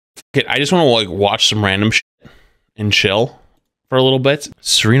Okay, I just want to like watch some random shit and chill for a little bit.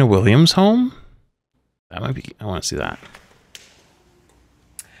 Serena Williams home? That might be, I want to see that.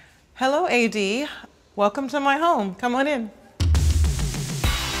 Hello, AD. Welcome to my home. Come on in.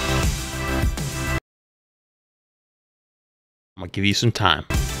 I'm gonna give you some time.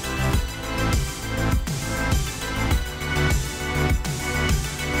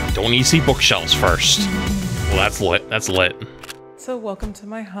 Don't need to see bookshelves first. Well, that's lit. That's lit. So welcome to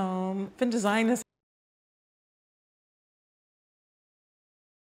my home. Been designing this.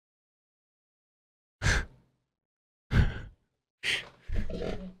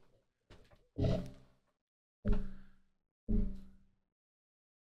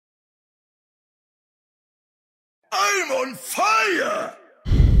 I'm on fire!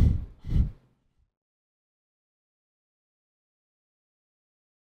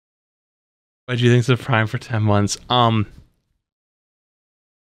 What do you think's the prime for 10 months?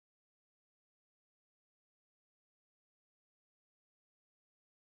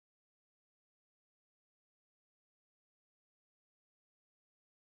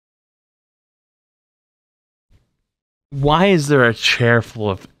 Why is there a chair full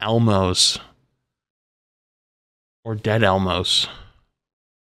of Elmos? Or dead Elmos?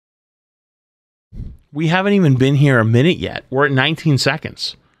 We haven't even been here a minute yet. We're at 19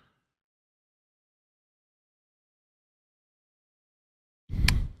 seconds.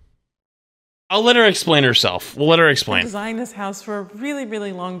 I'll let her explain herself. We'll let her explain. I designed this house for a really,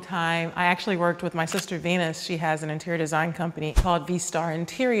 really long time. I actually worked with my sister Venus. She has an interior design company called V-Star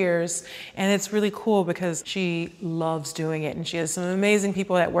Interiors. And it's really cool because she loves doing it. And she has some amazing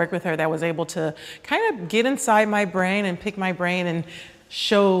people that work with her that was able to kind of get inside my brain and pick my brain and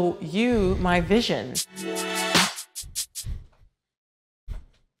show you my vision.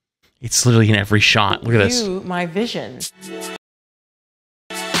 It's literally in every shot. Look at this. My vision.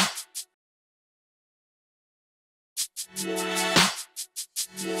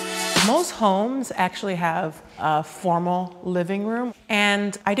 Most homes actually have a formal living room,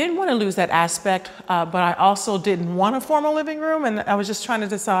 and I didn't want to lose that aspect, but I also didn't want a formal living room, and I was just trying to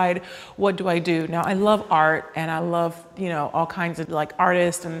decide, what do I do? Now, I love art, and I love, you know, all kinds of like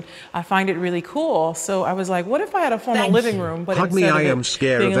artists, and I find it really cool. So I was like, what if I had a formal living room, but instead of it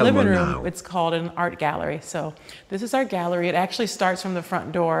being a living room, it's called an art gallery. So this is our gallery. It actually starts from the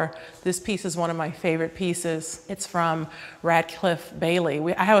front door. This piece is one of my favorite pieces. It's from Radcliffe Bailey.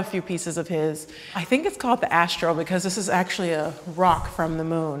 I have a few pieces of his. I think it's called the Astro because this is actually a rock from the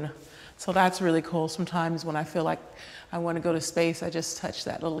moon. So that's really cool. Sometimes when I feel like I want to go to space, I just touch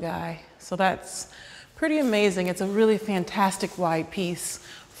that little guy. So that's pretty amazing. It's a really fantastic wide piece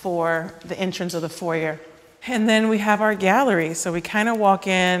for the entrance of the foyer. And then we have our gallery. So we kind of walk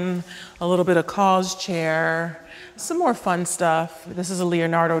in, a little bit of Cause chair, some more fun stuff. This is a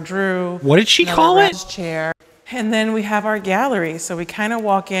Leonardo Drew. What did she call it? Chair. And then we have our gallery. So we kind of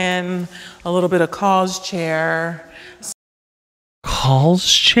walk in, a little bit of Cause chair.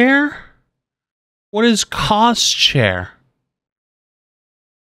 Cause chair? What is Cause chair?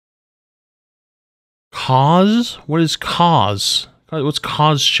 Cause? What is Cause? What's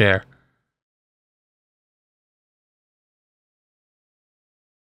Cause chair?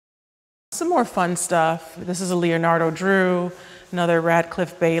 Some more fun stuff. This is a Leonardo Drew, another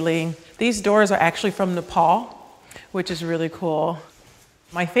Radcliffe Bailey. These doors are actually from Nepal, which is really cool.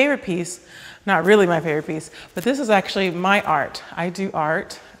 My favorite piece, not really my favorite piece, but this is actually my art. I do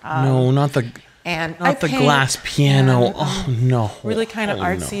art. No, not the glass piano. Oh no. Really kind of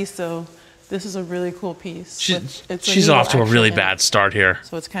artsy, no. So this is a really cool piece. She's off to a really bad start here.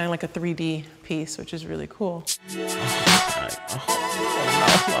 So it's kind of like a 3D piece, which is really cool.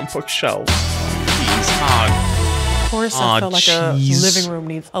 Oh, on bookshelves. Jeez, of course, I feel like a living room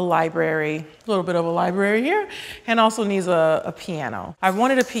needs a library, a little bit of a library here, and also needs a piano. I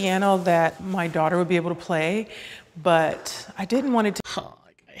wanted a piano that my daughter would be able to play, but I didn't want it to.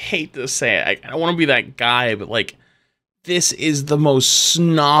 I hate to say it. I don't want to be that guy, but like, this is the most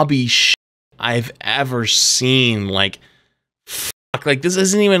snobby shit I've ever seen. Like, fuck, like this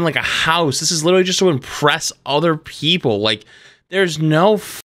isn't even like a house. This is literally just to impress other people. Like, there's no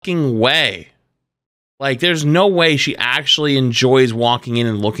fucking way. Like, there's no way she actually enjoys walking in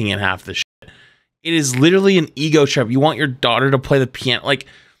and looking at half the shit. It is literally an ego trip. You want your daughter to play the piano. Like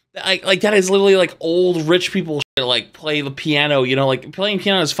that is literally like old rich people shit, like play the piano, you know, like playing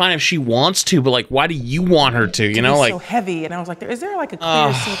piano is fine if she wants to, but like, why do you want her to, you know, like so heavy. And I was like, is there like a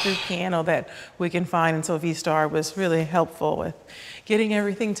clear see-through piano that we can find? And so V-Star was really helpful with getting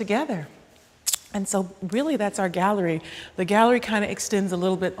everything together. And so really that's our gallery. The gallery kind of extends a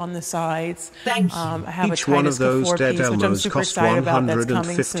little bit on the sides. Thank you. I have Each a one of those Titus dead piece, which I'm Elmos super cost excited about. That's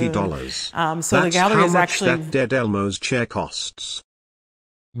coming soon. $150. So the That's gallery how is much actually... that dead Elmo's chair costs.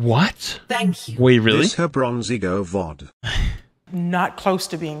 What? Thank you. Wait, really? This her Bronzigo VOD. not close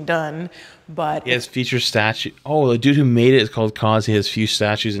to being done, but... He has feature statue. Oh, the dude who made it is called Cause. He has few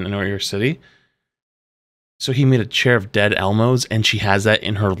statues in New York City. So he made a chair of dead Elmos, and she has that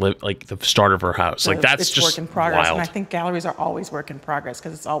in her like the start of her house. Like that's it's just work in progress. wild. And I think galleries are always work in progress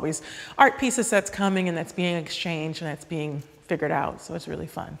because it's always art pieces that's coming and that's being exchanged and that's being figured out. So it's really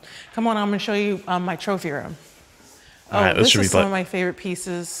fun. Come on, I'm going to show you my trophy room. All right, this is some of my favorite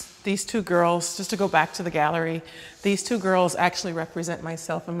pieces. These two girls, just to go back to the gallery, these two girls actually represent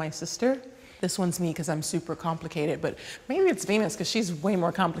myself and my sister. This one's me because I'm super complicated, but maybe it's Venus because she's way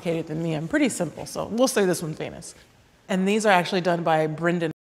more complicated than me. I'm pretty simple, so we'll say this one's Venus. And these are actually done by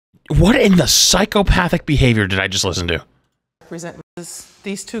Brendan. What in the psychopathic behavior did I just listen to? Represent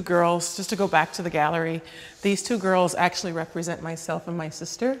these two girls, just to go back to the gallery, these two girls actually represent myself and my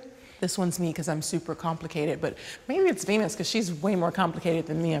sister. This one's me because I'm super complicated, but maybe it's Venus because she's way more complicated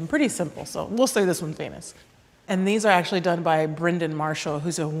than me. I'm pretty simple, so we'll say this one's Venus. And these are actually done by Brendan Marshall,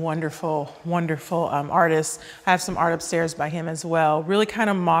 who's a wonderful, wonderful artist. I have some art upstairs by him as well. Really kind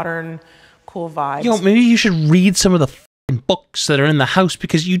of modern, cool vibes. Yo, maybe you should read some of the books that are in the house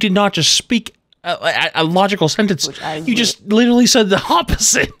because you did not just speak a logical sentence. You just literally said the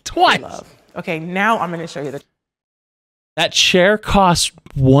opposite twice. Okay, now I'm going to show you the... That chair costs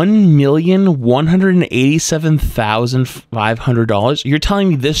 $1,187,500. You're telling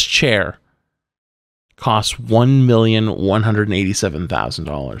me this chair costs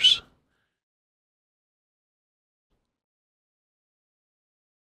 $1,187,000.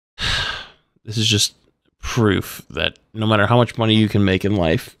 This is just proof that no matter how much money you can make in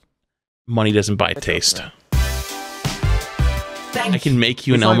life, money doesn't buy taste. I can make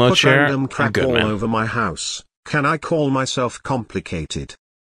you an Elmo chair. Random crap good, all man. over my house. Can I call myself complicated?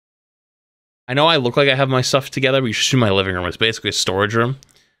 I know I look like I have my stuff together, but you should see my living room. It's basically a storage room.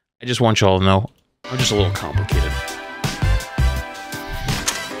 I just want y'all to know I'm just a little complicated.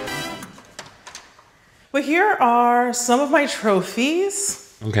 But here are some of my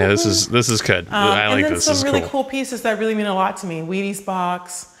trophies. Okay, this is good. I like and then this. some This is really cool. cool pieces that really mean a lot to me. Wheaties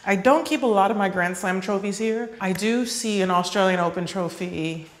box. I don't keep a lot of my Grand Slam trophies here. I do see an Australian Open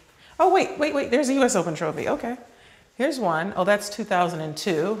trophy. Oh, wait. There's a US Open trophy. Okay. Here's one. Oh, that's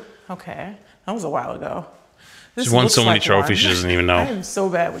 2002. Okay. That was a while ago. This She's won looks so many like trophies one. she doesn't even know. I am so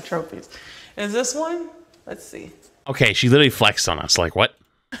bad with trophies. Is this one? Let's see. Okay, she literally flexed on us. Like, what?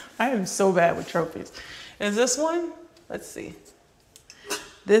 I am so bad with trophies. Is this one? Let's see.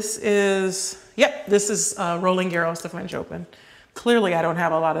 This is, yep, this is Roland Garros, the French Open. Clearly, I don't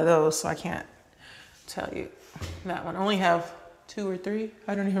have a lot of those, so I can't tell you that one. I only have 2 or 3.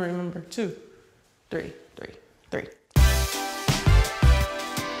 I don't even remember. 2, 3.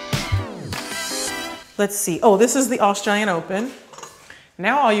 Let's see. Oh, this is the Australian Open.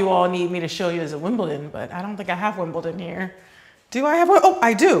 Now all you all need me to show you is a Wimbledon, but I don't think I have Wimbledon here. Do I have one? Oh,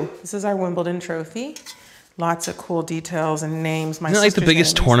 I do. This is our Wimbledon trophy. Lots of cool details and names. Isn't it like the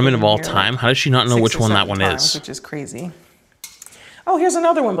biggest tournament of all time? How does she not know which one that one is? Which is crazy. Oh, here's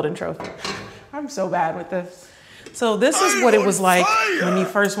another Wimbledon trophy. I'm so bad with this. So this is what it was like when you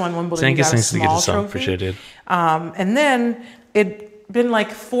first won Wimbledon. Thank you, got a thanks to get small this on. trophy. Appreciate it. And then it been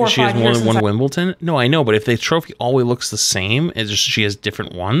like 4 or 5 She has more years than since one Wimbledon? No, I know, but if the trophy always looks the same, it's just she has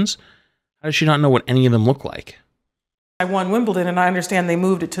different ones, how does she not know what any of them look like? I won Wimbledon, and I understand they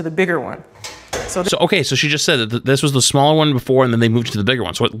moved it to the bigger one. So okay, so she just said that this was the smaller one before, and then they moved to the bigger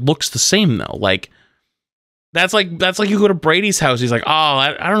one. So it looks the same though. Like that's like you go to Brady's house. He's like, oh,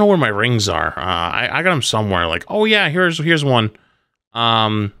 I don't know where my rings are. I got them somewhere. Like, oh yeah, here's one.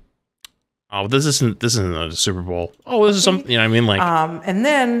 Oh, this isn't a Super Bowl. Oh, this is something. You know what I mean? Like, and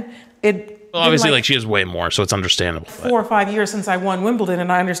then it. Well, obviously, like she has way more, so it's understandable. 4 or 5 years since I won Wimbledon,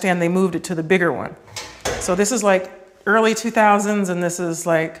 and I understand they moved it to the bigger one. So this is like early 2000s, and this is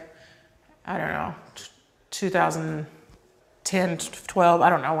like, I don't know, 2010, 12. I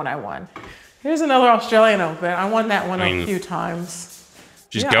don't know when I won. Here's another Australian Open. I won that one a few times.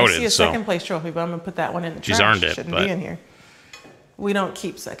 She's goated. I see a second place trophy, but I'm gonna put that one in the trash. She's earned it. Shouldn't be in here. We don't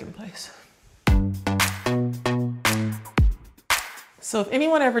keep second place. So if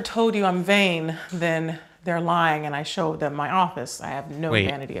anyone ever told you I'm vain, then they're lying, and I showed them my office. I have no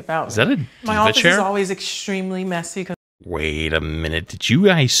vanity about me. Is that a diva My office chair? is always extremely messy. Wait a minute. Did you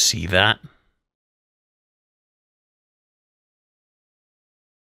guys see that?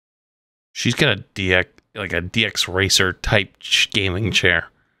 She's got a DX, like a DX Racer type gaming chair.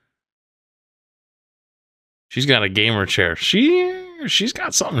 She's got a gamer chair. She's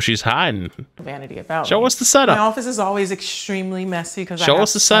got something she's hiding. Vanity about Show me. us the setup. My office is always extremely messy because I Show have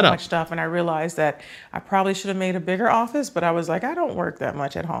us the so setup. much stuff, and I realized that I probably should have made a bigger office, but I was like, I don't work that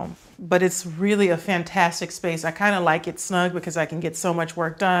much at home. But it's really a fantastic space. I kind of like it snug because I can get so much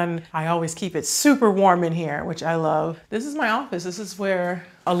work done. I always keep it super warm in here, which I love. This is my office. This is where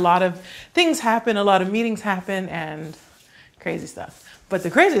a lot of things happen, a lot of meetings happen, and crazy stuff. But the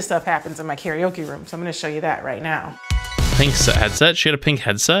craziest stuff happens in my karaoke room, so I'm going to show you that right now. Pink headset? She had a pink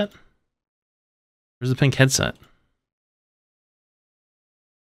headset? Where's the pink headset?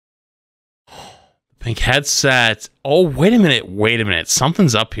 Pink headset. Oh, wait a minute. Wait a minute.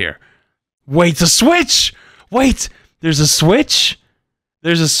 Something's up here. Wait, the switch! Wait! There's a switch?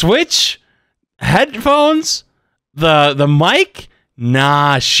 There's a switch? Headphones? The mic?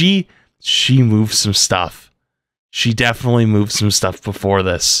 Nah, she moved some stuff. She definitely moved some stuff before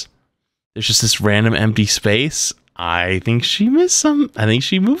this. There's just this random empty space. I think she missed some. I think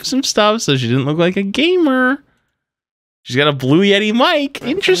she moved some stuff so she didn't look like a gamer. She's got a Blue Yeti mic.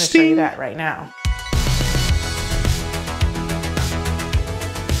 Interesting. I'm gonna show you that right now.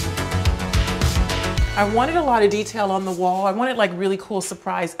 I wanted a lot of detail on the wall. I wanted like really cool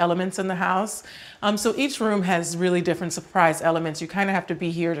surprise elements in the house. So each room has really different surprise elements. You kind of have to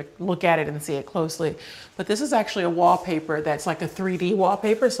be here to look at it and see it closely. But this is actually a wallpaper that's like a 3D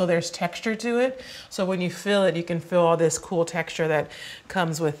wallpaper, so there's texture to it. So when you feel it, you can feel all this cool texture that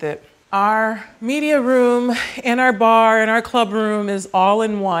comes with it. Our media room and our bar and our club room is all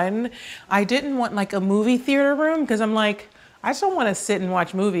in one. I didn't want like a movie theater room because I'm like, I just don't want to sit and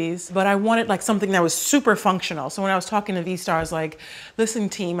watch movies, but I wanted like something that was super functional. So when I was talking to V-Star, I was like, listen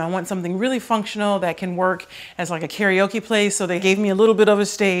team, I want something really functional that can work as like a karaoke place. So they gave me a little bit of a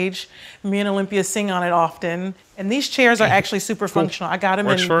stage. Me and Olympia sing on it often. And these chairs are actually super functional. I got them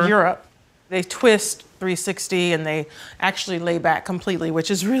in Europe. They twist 360 and they actually lay back completely,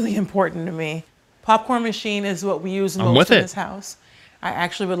 which is really important to me. Popcorn machine is what we use most in this house. I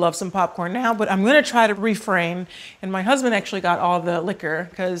actually would love some popcorn now, but I'm gonna try to refrain. And my husband actually got all the liquor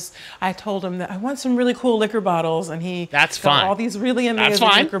because I told him that I want some really cool liquor bottles, and he got all these really amazing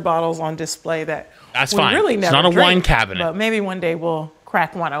liquor bottles on display that really never It's not a drink, wine cabinet. but maybe one day we'll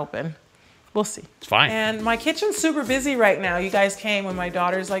crack one open. We'll see. It's fine. And my kitchen's super busy right now. You guys came when my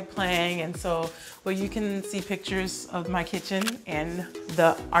daughter's like playing, and so, well, you can see pictures of my kitchen in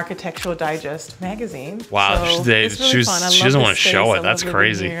the Architectural Digest magazine. Wow, so it's really fun. she doesn't want to show it. That's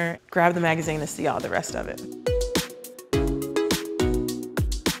crazy. Here. Grab the magazine to see all the rest of it.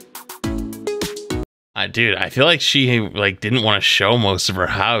 Dude, I feel like she like didn't want to show most of her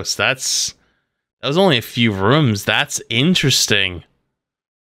house. That was only a few rooms. That's interesting.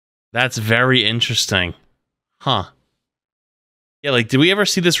 That's very interesting. Huh. Yeah, like, did we ever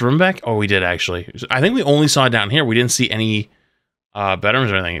see this room back? Oh, we did, actually. I think we only saw it down here. We didn't see any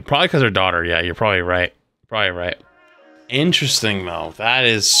bedrooms or anything. Probably because her daughter. Yeah, you're probably right. Probably right. Interesting, though. That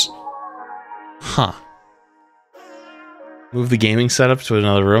is... Huh. Move the gaming setup to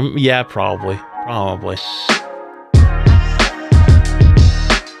another room? Yeah, probably. Probably.